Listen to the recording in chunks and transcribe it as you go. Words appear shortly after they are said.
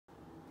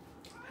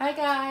Hi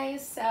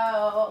guys,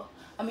 so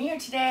I'm here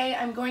today.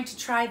 I'm going to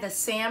try the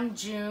Sam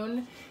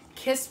June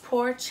Kiss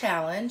Pour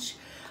Challenge.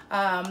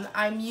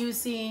 I'm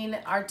using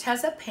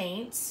Arteza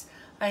paints.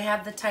 I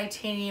have the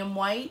titanium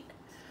white,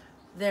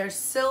 there's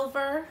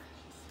silver,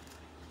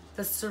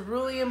 the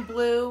cerulean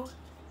blue,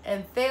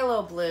 and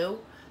phthalo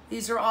blue.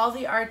 These are all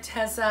the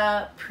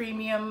Arteza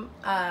premium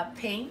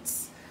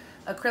paints,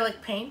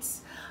 acrylic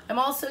paints. I'm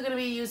also going to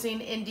be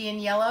using Indian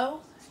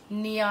yellow,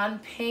 neon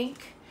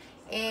pink,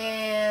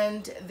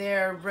 and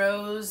their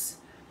rose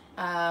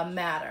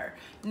madder.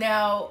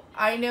 Now,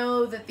 I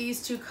know that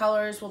these two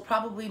colors will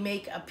probably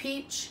make a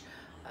peach.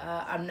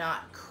 I'm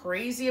not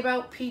crazy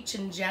about peach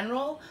in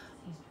general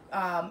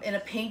in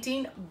a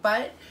painting,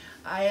 but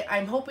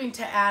I'm hoping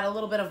to add a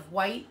little bit of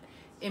white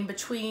in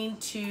between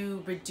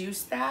to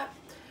reduce that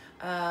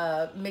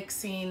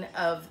mixing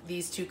of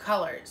these two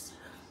colors.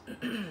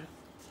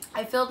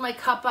 I filled my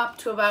cup up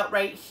to about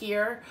right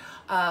here,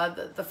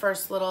 the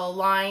first little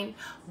line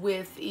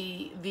with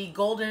the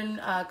golden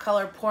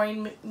color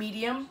pouring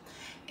medium,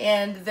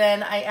 and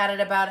then I added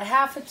about a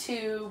half a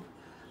tube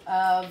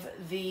of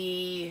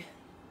the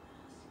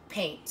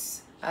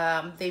paints.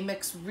 They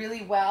mix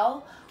really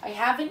well. I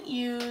haven't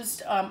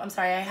used,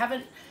 I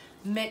haven't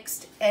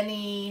mixed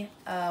any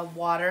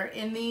water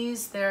in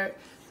these. They're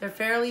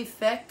fairly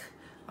thick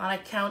on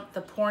account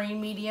the pouring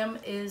medium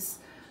is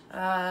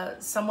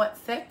somewhat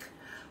thick.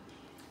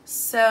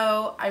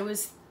 So I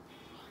was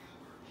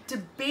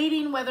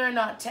debating whether or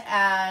not to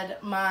add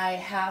my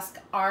Hask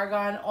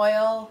argan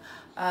oil,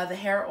 the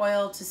hair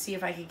oil, to see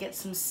if I could get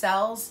some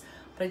cells,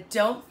 but I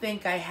don't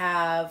think I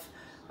have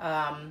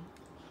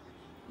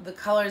the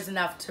colors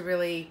enough to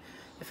really,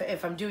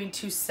 if I'm doing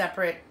two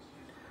separate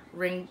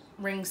ring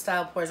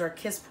style pours or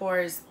kiss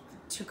pours,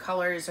 two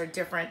colors are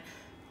different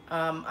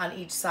on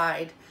each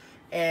side,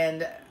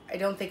 and I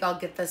don't think I'll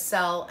get the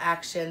cell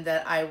action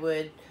that I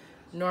would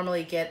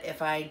normally get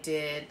if I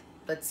did,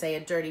 let's say, a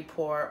dirty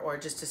pour or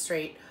just a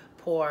straight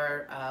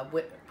pour,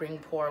 ring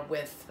pour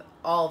with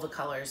all the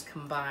colors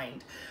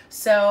combined.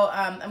 So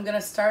I'm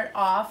gonna start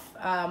off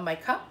my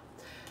cup,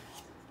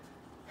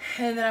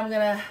 and then I'm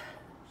gonna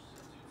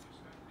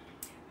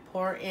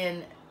pour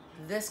in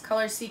this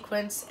color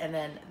sequence and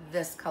then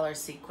this color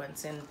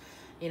sequence, and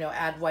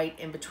add white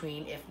in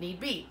between if need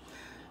be.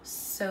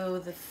 So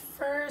the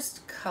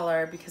first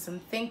color, because I'm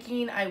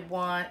thinking I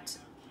want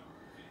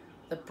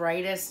the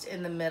brightest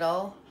in the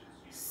middle,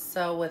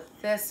 so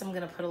with this I'm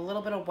gonna put a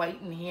little bit of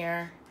white in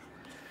here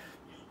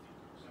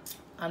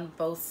on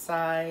both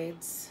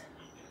sides.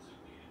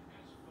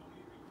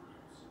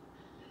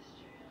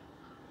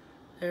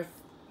 They're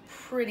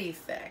pretty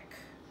thick.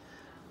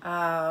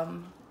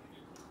 I'm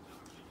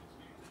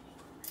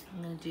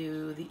gonna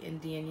do the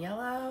Indian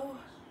yellow.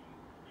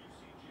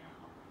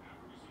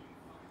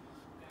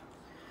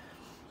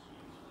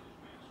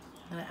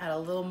 I'm gonna add a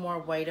little more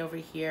white over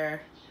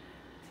here,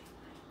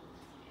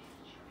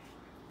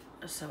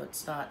 so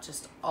it's not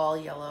just all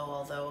yellow,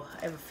 although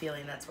I have a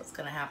feeling that's what's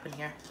gonna happen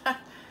here.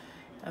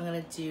 I'm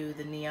gonna do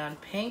the neon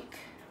pink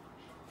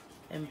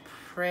and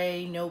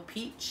pray no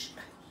peach.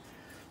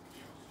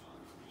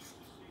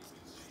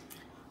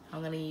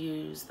 I'm gonna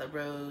use the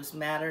rose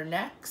madder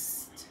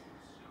next.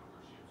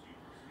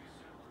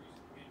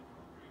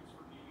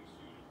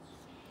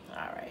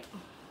 All right,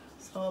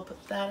 so I'll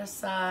put that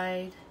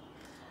aside.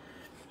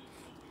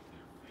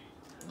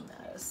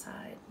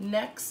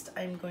 Next,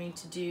 I'm going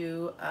to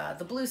do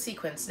the blue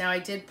sequence. Now I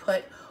did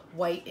put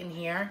white in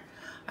here.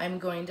 I'm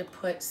going to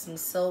put some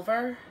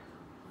silver,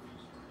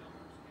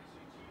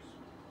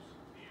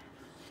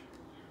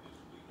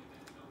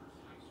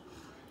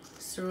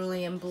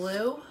 cerulean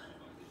blue,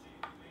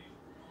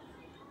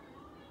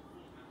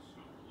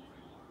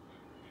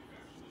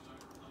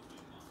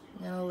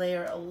 I'm gonna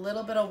layer a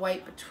little bit of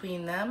white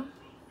between them.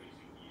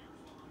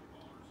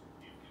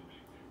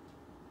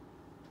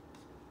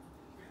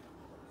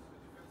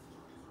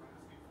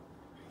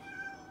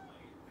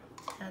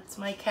 That's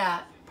my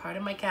cat, part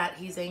of my cat.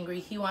 He's angry,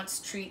 he wants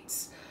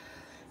treats.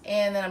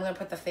 And then I'm gonna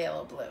put the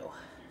phthalo blue.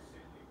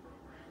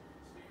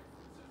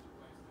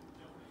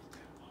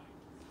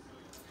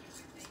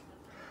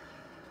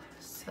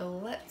 So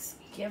let's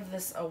give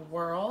this a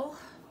whirl.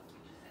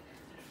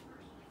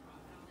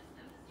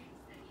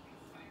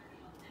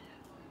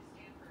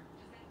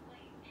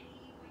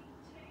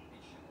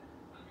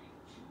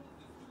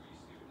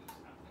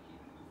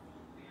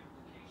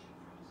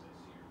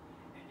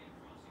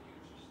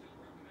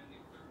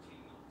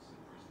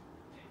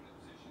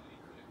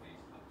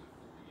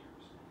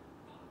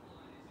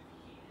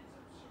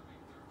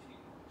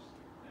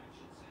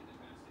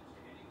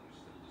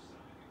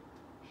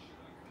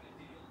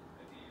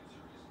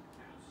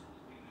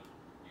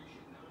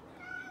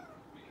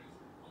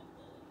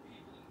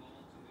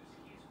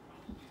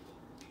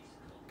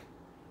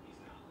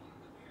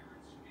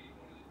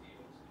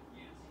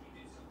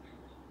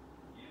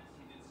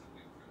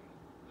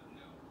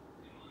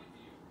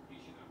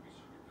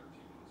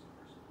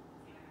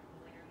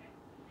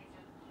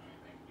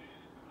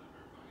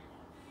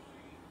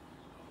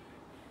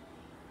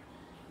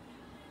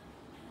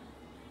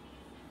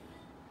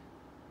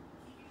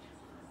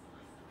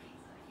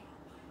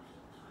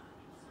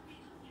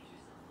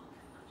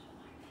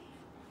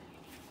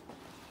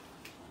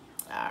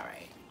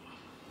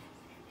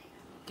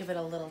 give it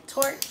a little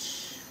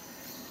torch.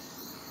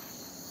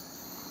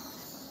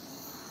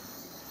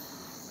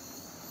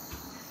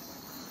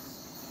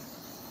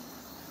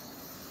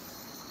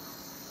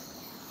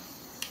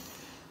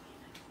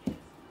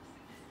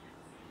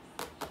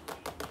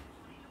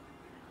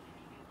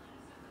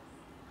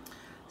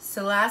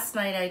 So last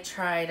night I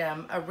tried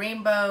a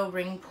rainbow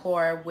ring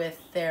pour with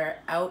their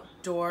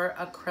outdoor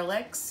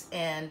acrylics,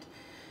 and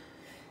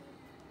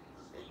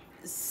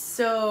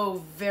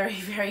so very,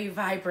 very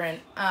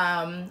vibrant.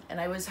 And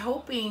I was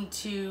hoping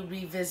to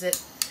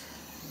revisit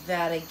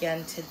that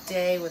again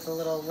today with a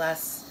little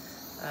less,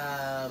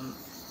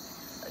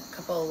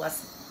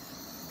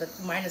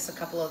 minus a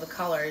couple of the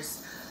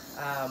colors.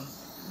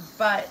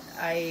 But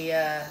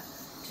I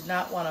did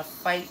not want to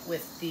fight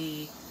with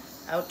the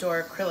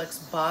outdoor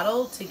acrylics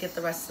bottle to get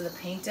the rest of the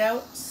paint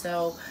out,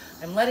 so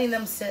I'm letting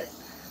them sit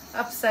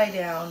upside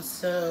down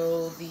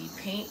so the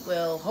paint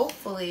will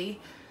hopefully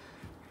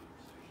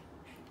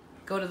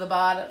go to the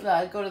bottom,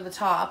 go to the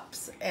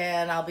tops,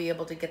 and I'll be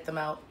able to get them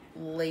out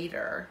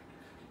later.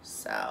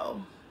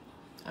 So,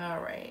 all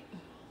right.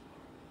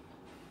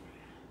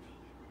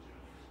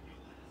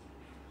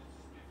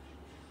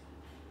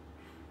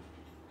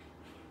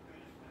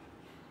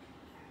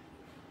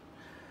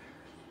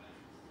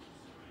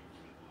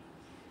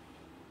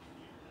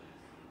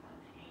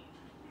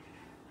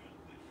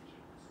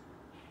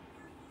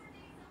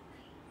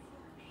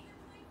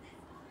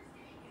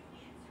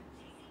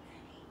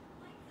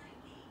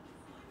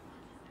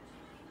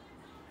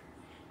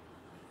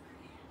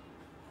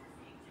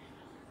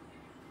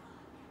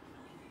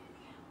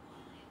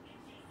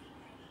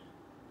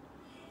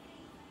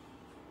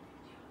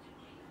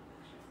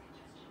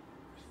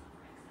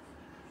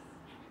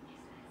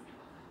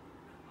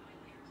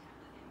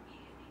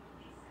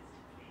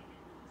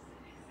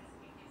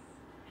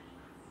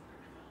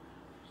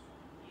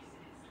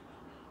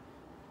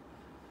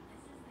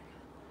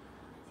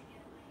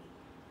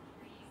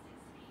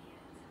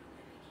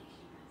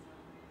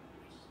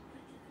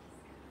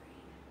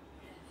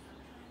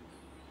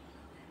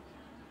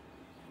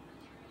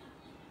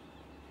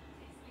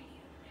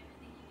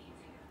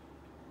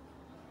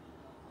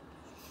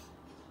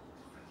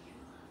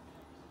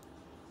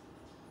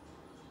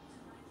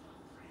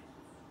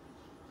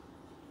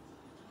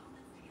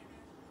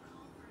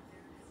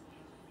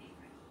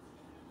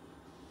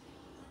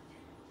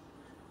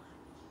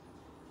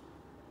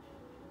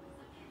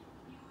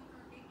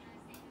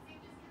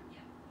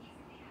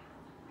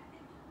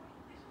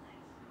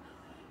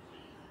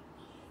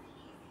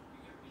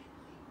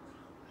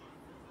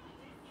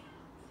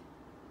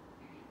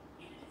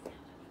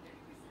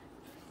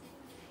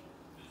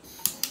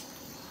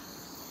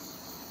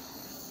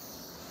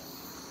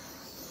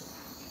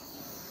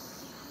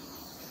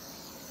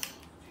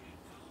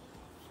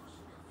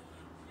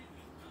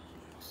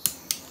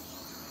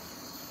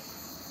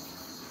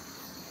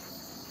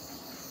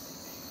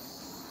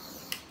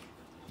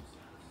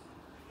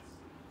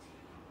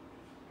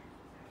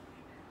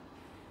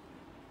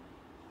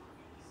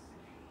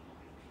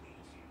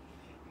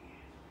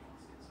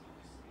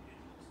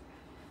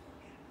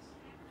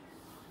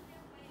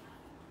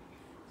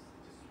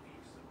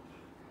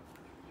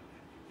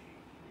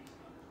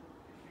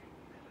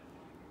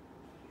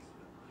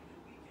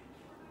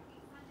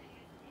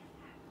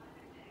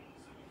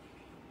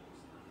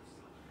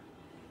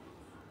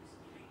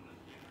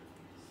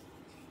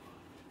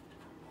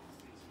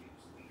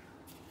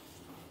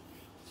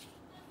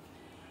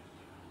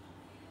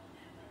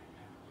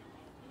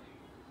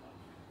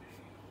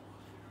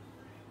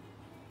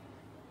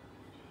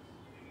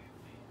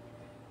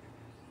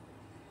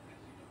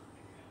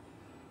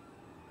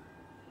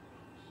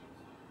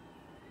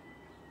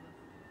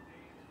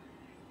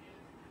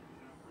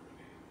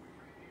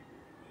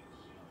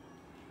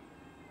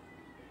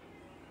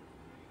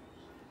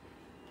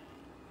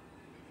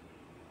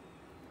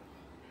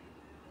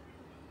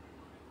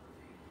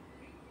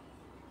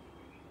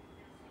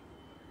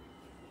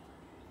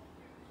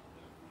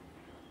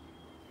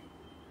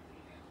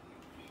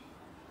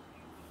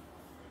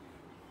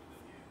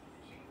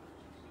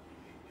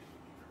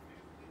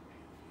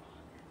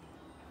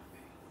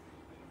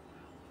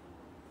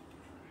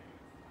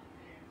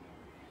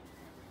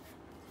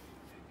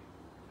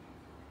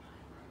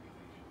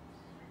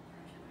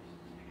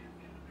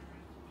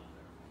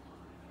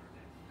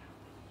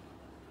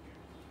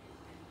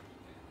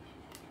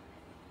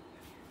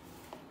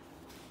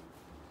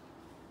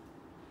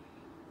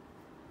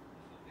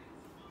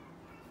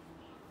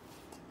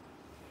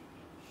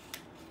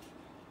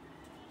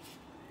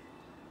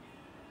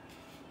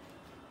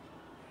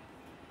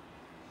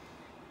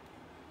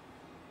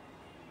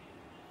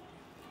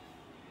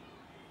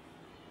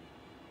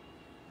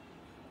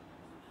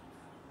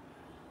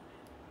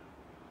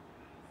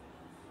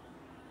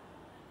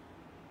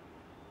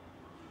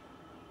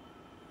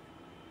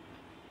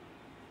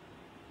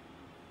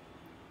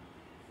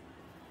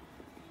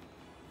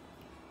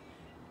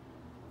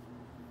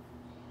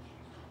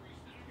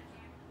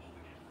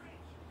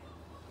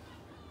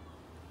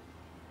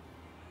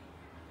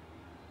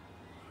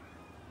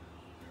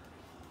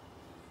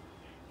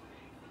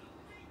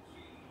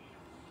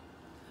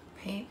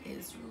 paint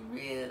is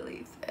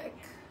really thick.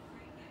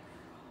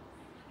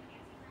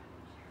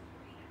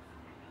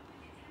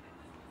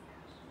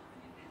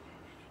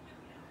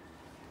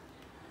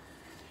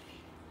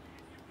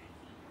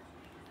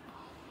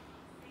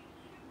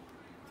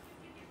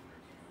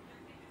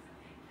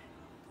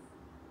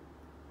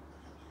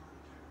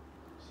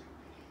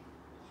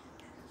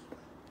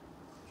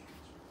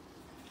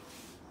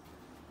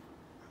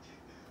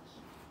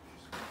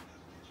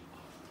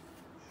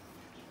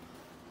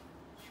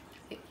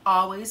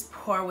 Always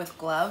pour with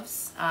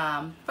gloves,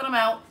 but I'm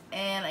out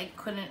and I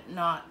couldn't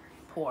not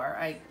pour.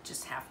 I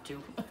just have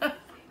to.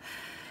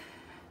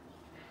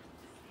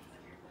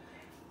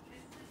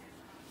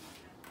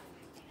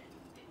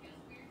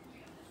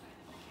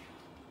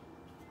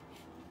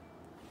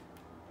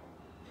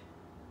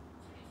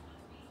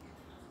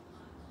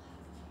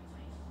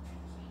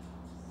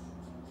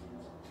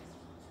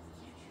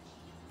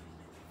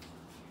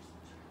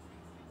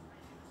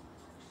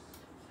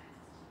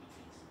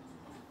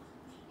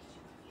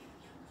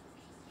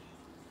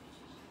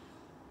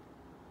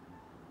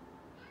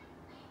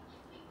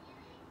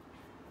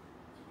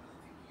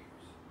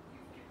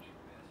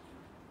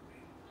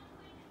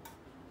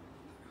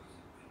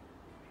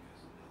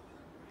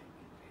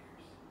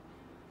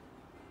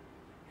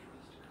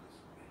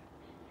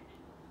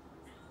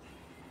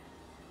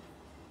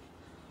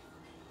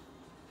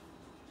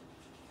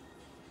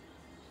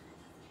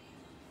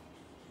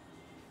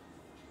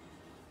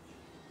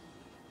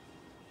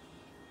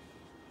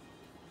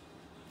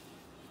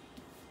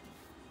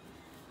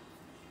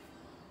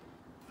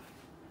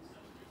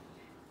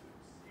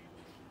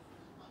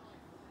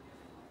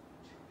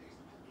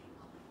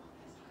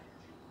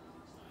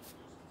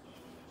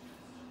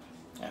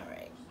 All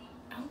right,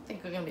 I don't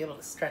think we're gonna be able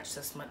to stretch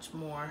this much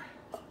more.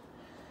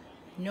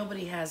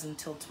 Nobody has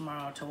until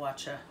tomorrow to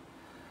watch a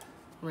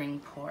ring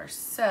pour.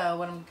 So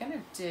what I'm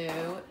gonna do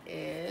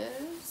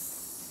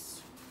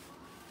is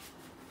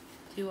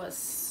do a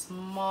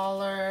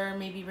smaller,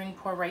 maybe ring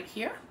pour right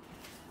here.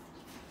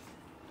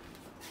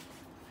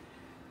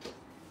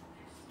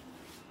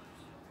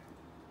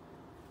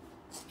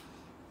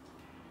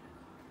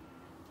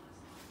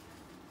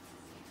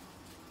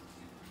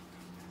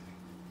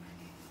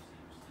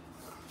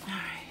 All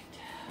right,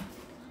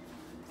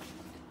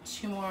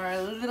 2 more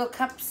little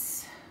cups.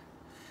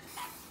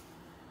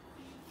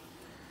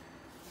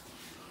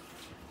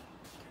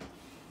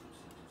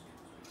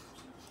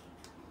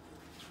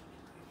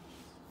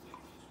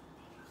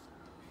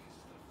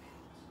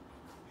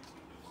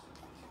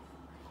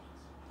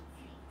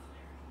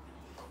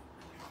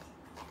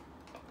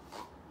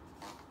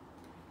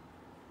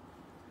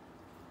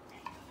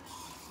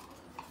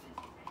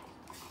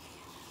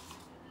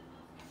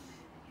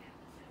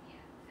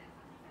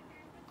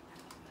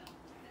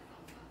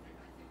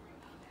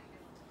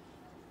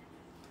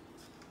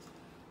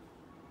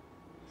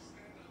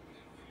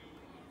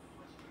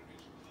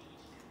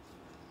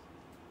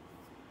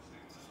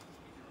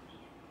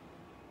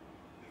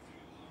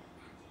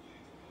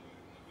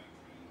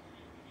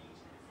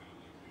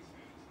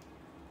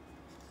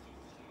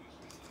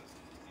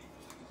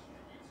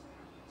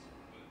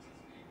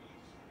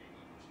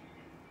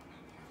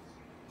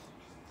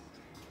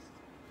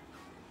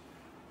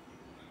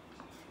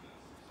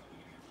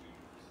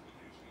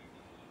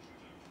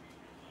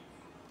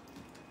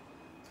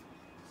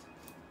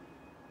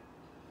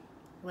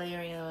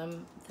 Layering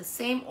them the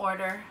same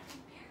order.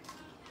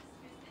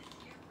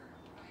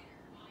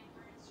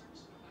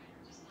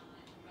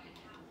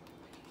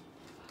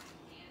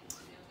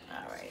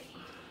 All right.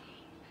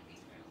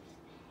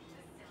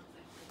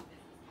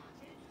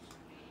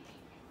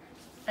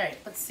 All right,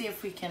 let's see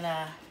if we can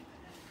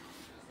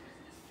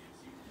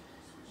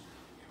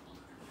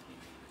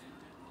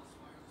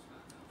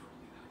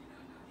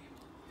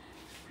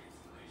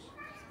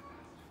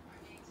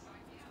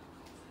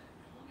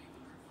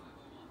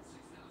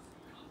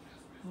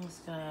I'm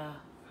just gonna,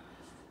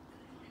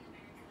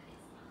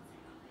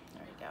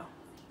 there we go.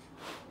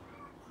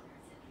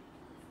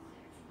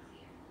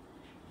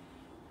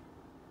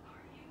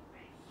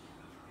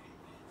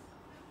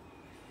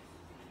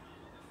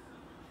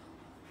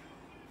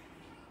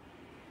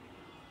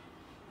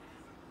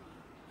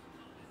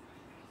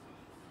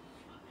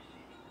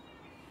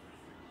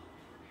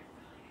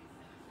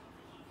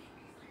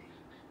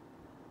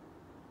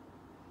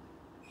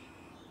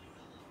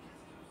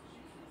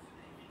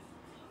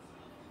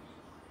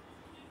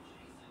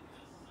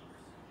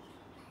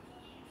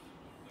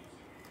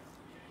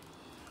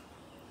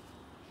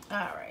 All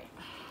right.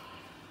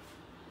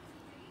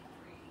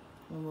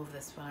 We'll move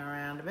this one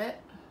around a bit.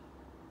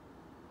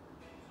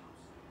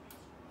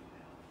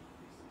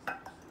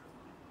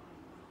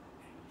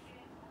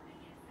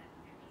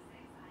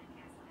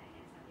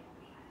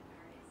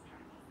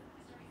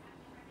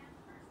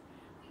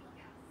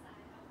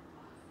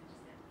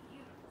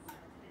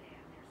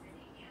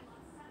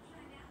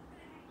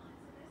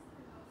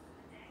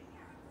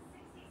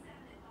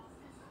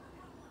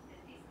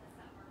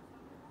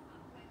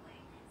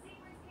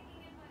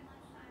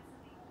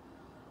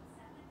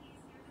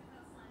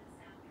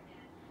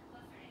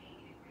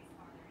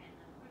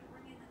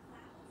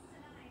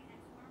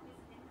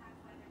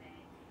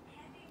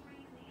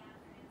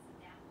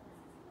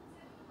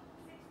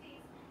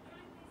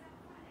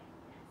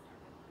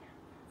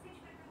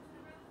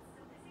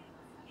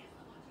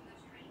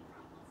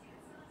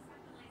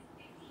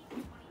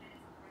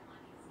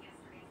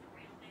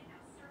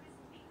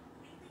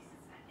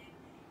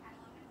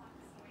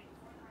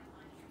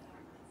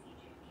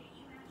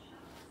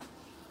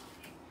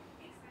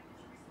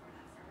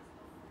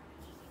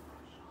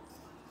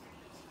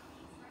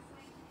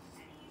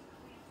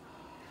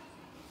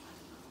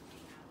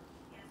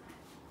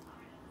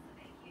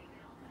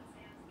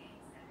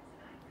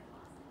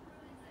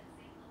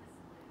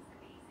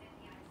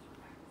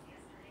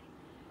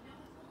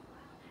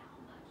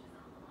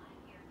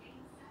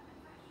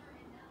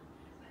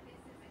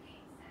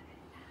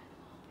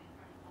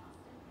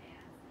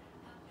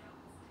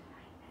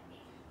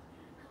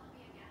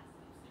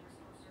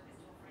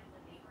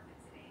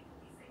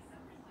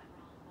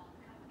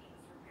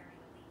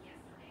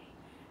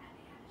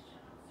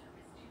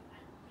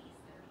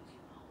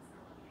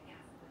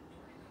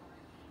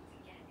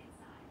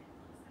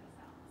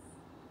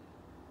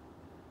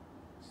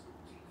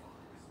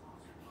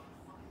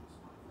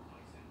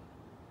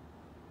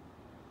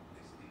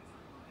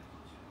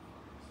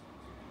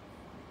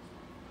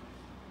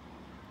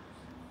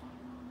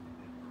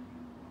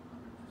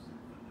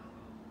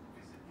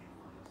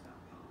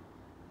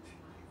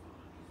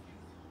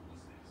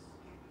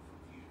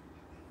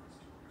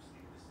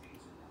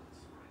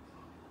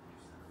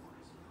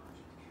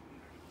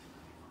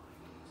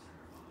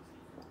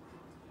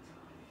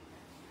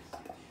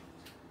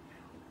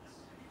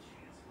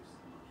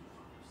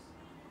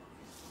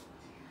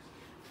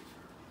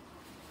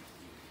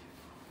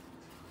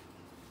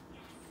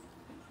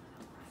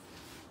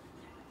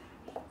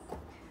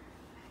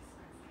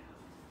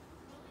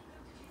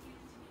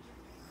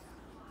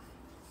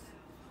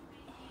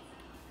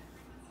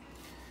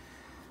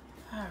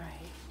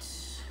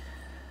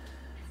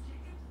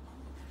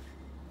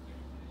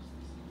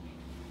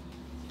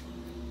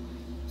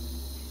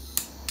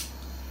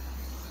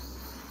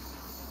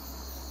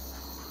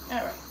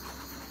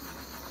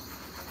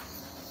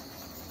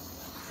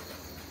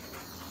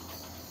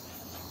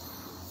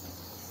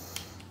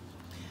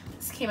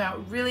 came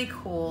out really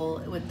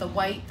cool with the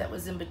white that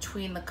was in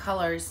between the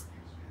colors.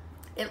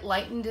 It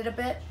lightened it a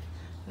bit,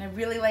 and I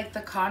really like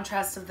the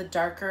contrast of the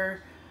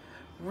darker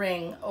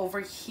ring over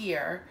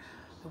here.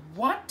 I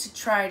want to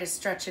try to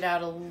stretch it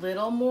out a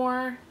little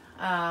more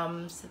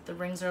so that the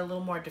rings are a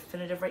little more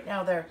definitive. Right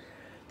now they're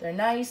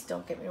nice,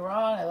 don't get me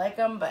wrong, I like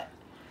them, but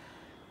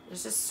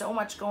there's just so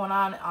much going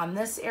on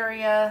this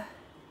area.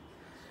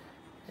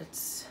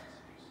 It's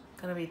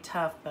gonna be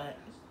tough, but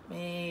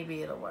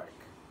maybe it'll work.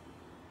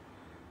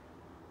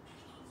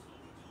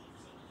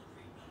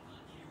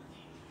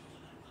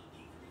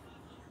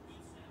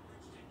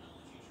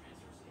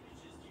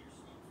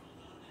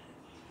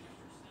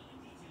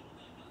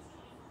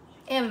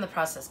 And in the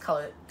process,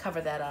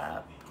 cover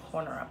that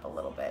corner up a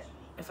little bit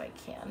if I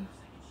can.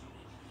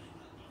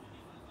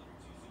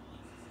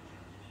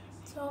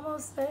 It's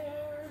almost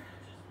there.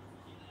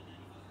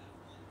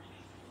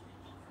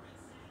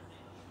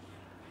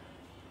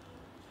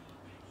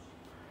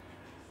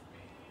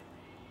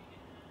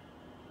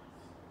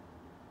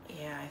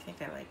 Yeah, I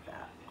think I like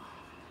that.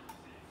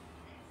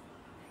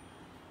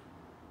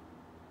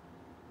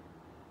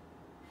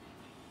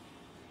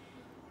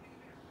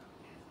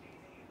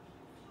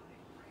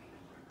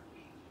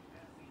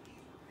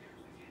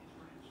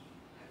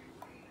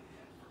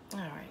 All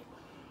right.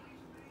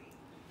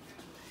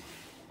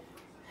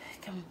 I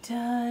think I'm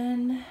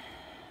done.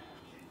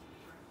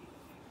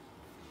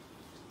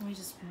 Let me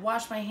just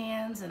wash my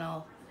hands and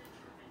I'll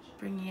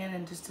bring you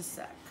in just a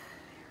sec.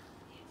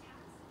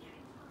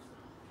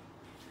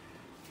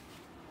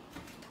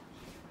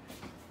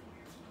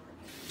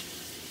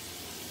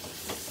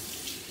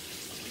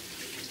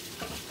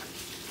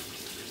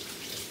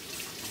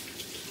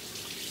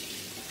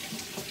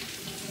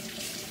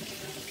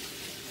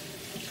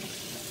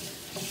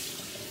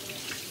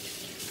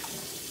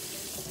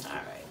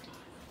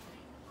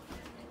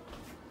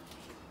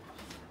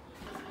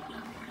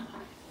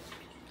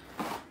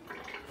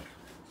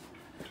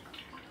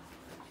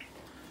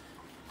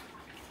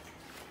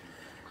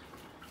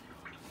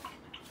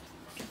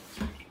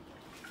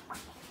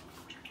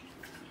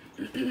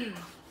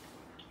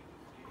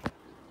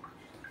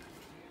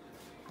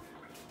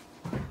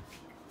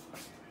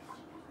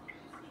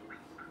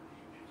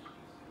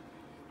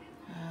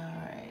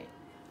 Alright.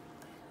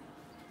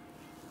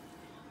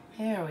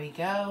 There we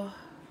go.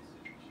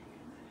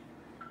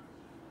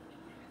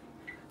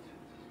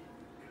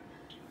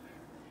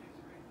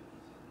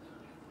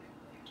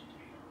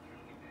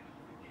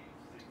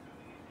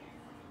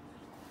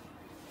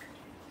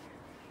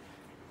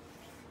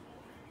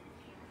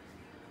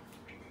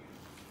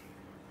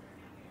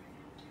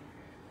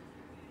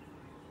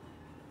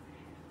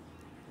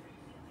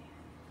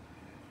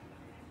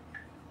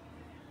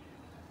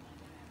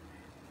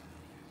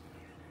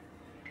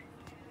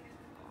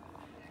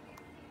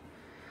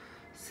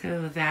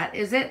 So that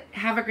is it.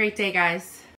 Have a great day, guys.